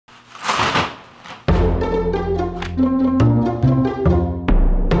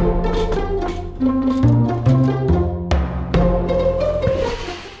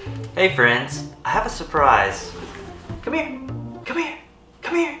Hey friends, I have a surprise. Come here, come here,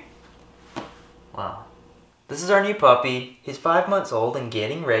 come here. Wow. This is our new puppy. He's 5 months old and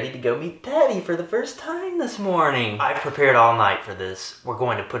getting ready to go meet Daddy for the first time this morning. I've prepared all night for this. We're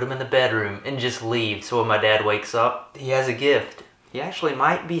going to put him in the bedroom and just leave so when my dad wakes up, he has a gift. He actually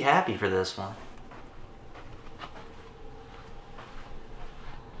might be happy for this one.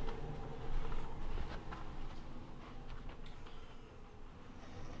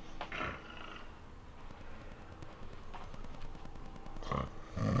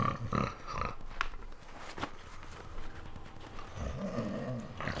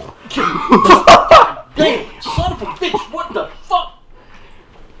 Damn, son of a bitch, what the fuck?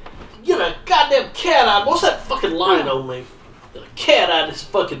 Get a goddamn cat out. What's that fucking line on me? A cat out of this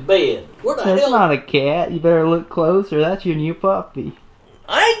fucking bed. Where the hell? That's not a cat. You better look closer. That's your new puppy.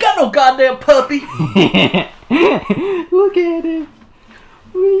 I ain't got no goddamn puppy. Look at him.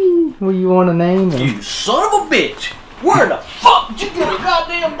 Whee. What do you want to name him? You son of a bitch. Where the fuck did you get a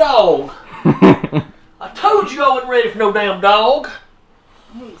goddamn dog? I told you I wasn't ready for no damn dog.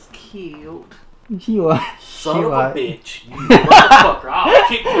 He's cute. You are. Son of a bitch. You motherfucker. I'll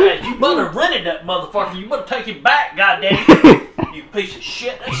kick your ass. You better have rented that motherfucker. You better take him back, goddamn. You piece of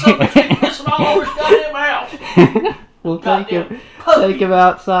shit. That son of a bitch pissing all over his goddamn house. We'll take him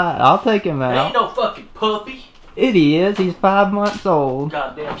outside. I'll take him out. Ain't no fucking puppy. It is. He's 5 months old.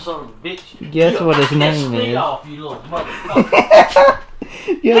 Goddamn son of a bitch. Guess what his name is. Off, you little motherfucker.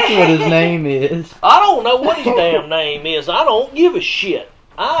 Guess what his name is. I don't know what his damn name is. I don't give a shit.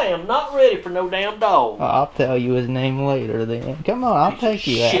 I am not ready for no damn dog. I'll tell you his name later then. Come on, I'll take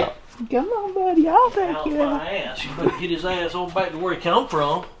you out. Come on, buddy, I'll take you out. My ass. You better get his ass on back to where he come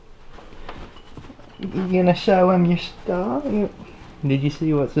from. You gonna show him your stuff? Did you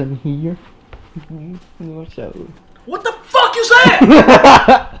see what's in here? We'll show you. What the fuck is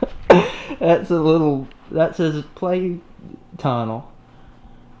that? That's his play tunnel.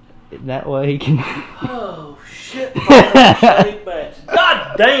 That way he can. Oh shit!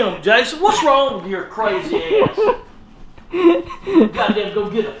 God damn, Jason, what's wrong with your crazy ass? Goddamn, go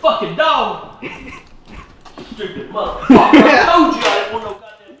get a fucking dog. Stupid motherfucker! I told you I didn't want no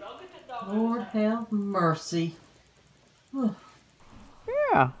goddamn dog. Get that dog. Lord have mercy. Yeah.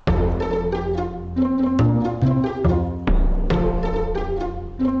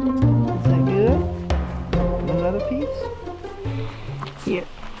 Is that good? Another piece? Yeah.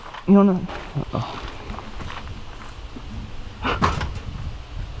 You wanna? Uh-oh.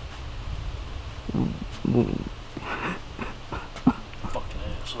 Fucking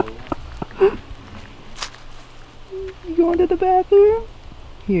asshole. You going to the bathroom?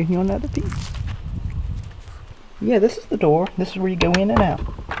 Here, you want another piece? Yeah, this is the door. This is where you go in and out.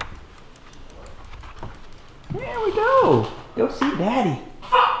 There we go. Go see Daddy.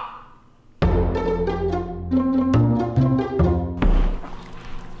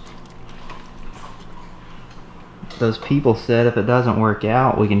 Those people said if it doesn't work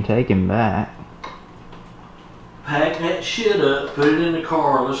out, we can take him back. Pack that shit up, put it in the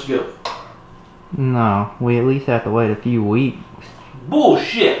car, and let's go. No, we at least have to wait a few weeks.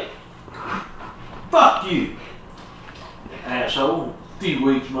 Bullshit! Fuck you! Asshole. A few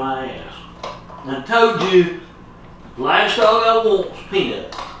weeks, my ass. I told you, last dog I want was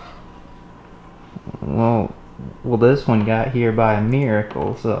Peanut. Well, this one got here by a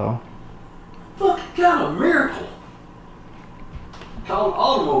miracle, so. Fucking kind of miracle. Called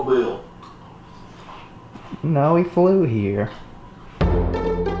automobile. No, he flew here.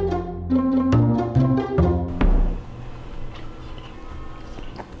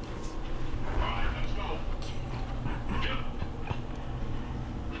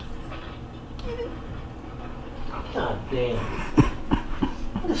 God damn it.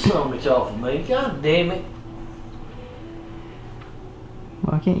 This son of off of me. God damn it.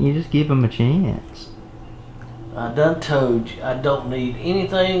 Why can't you just give him a chance? I done told you I don't need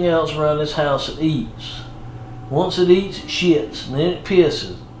anything else around this house that eats. Once it eats, it shits, and then it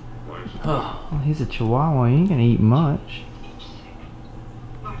pisses. Well, he's a chihuahua, he ain't gonna eat much.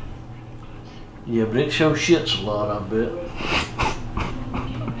 Yeah, but it sure shits a lot, I bet.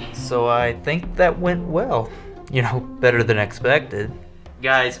 So I think that went well. You know, better than expected.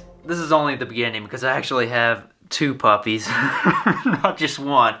 Guys, this is only the beginning because I actually have 2 puppies. Not just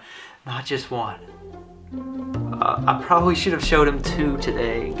one. Not just one. I probably should have showed him 2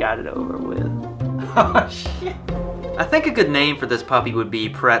 today and got it over with. Oh, shit. I think a good name for this puppy would be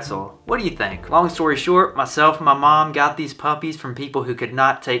Pretzel. What do you think? Long story short, myself and my mom got these puppies from people who could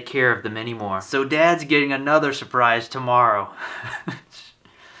not take care of them anymore. So Dad's getting another surprise tomorrow.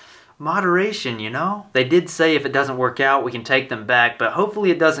 Moderation, you know? They did say if it doesn't work out, we can take them back, but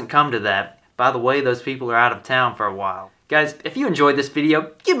hopefully it doesn't come to that. By the way, those people are out of town for a while. Guys, if you enjoyed this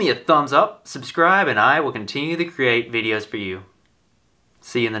video, give me a thumbs up, subscribe, and I will continue to create videos for you.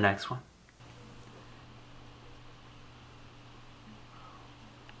 See you in the next one.